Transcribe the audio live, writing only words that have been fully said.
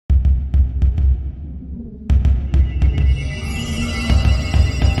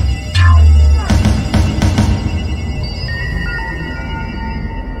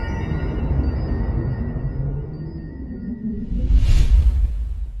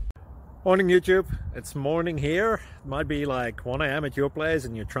Morning YouTube, it's morning here. It might be like 1 a.m. at your place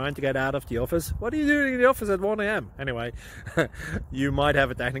and you're trying to get out of the office. What are you doing in the office at 1 a.m.? Anyway, you might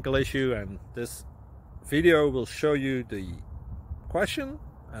have a technical issue and this video will show you the question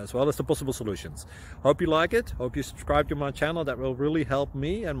as well as the possible solutions. Hope you like it, hope you subscribe to my channel. That will really help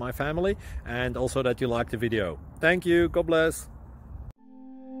me and my family, and also that you like the video. Thank you, God bless.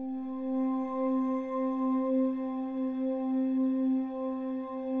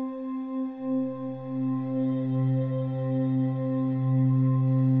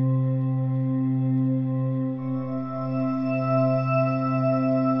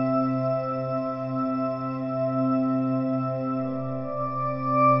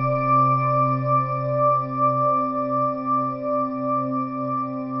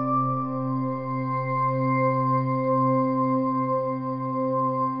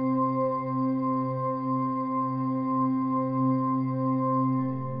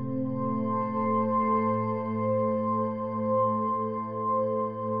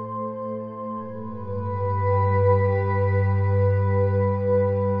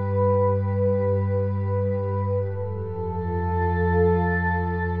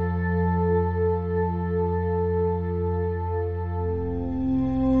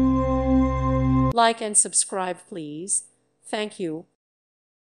 Like and subscribe, please. Thank you.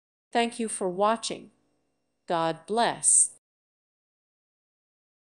 Thank you for watching. God bless.